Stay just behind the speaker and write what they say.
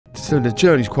So the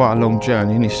journey's quite a long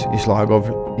journey, and it's like,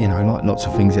 you know, like lots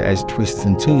of things, it has twists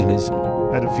and turns.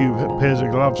 Had a few pairs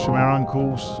of gloves from our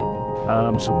uncles,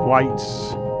 some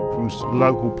weights from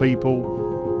local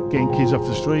people, getting kids off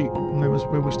the street, and that was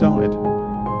where we started.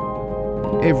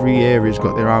 Every area's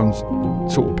got their own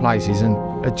sort of places, and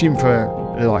a gym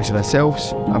for the likes of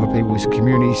ourselves, other people is a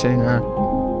community centre,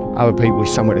 other people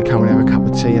is somewhere to come and have a cup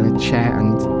of tea and a chat,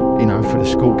 and you know, for the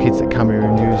school kids that come here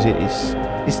and use it,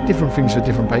 it's different things for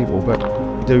different people, but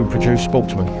do produce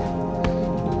sportsmen.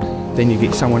 Then you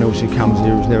get someone else who comes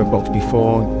here who's never boxed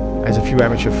before, has a few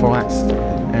amateur fights,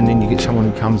 and then you get someone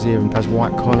who comes here and does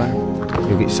white collar.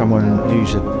 You'll get someone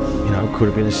who's could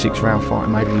have been a 6-round fighter,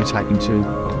 maybe you take him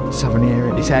to southern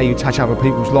area. It's how you touch other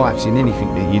people's lives in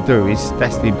anything that you do.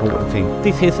 That's the important thing.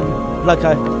 This is like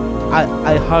a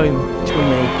home to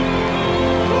me.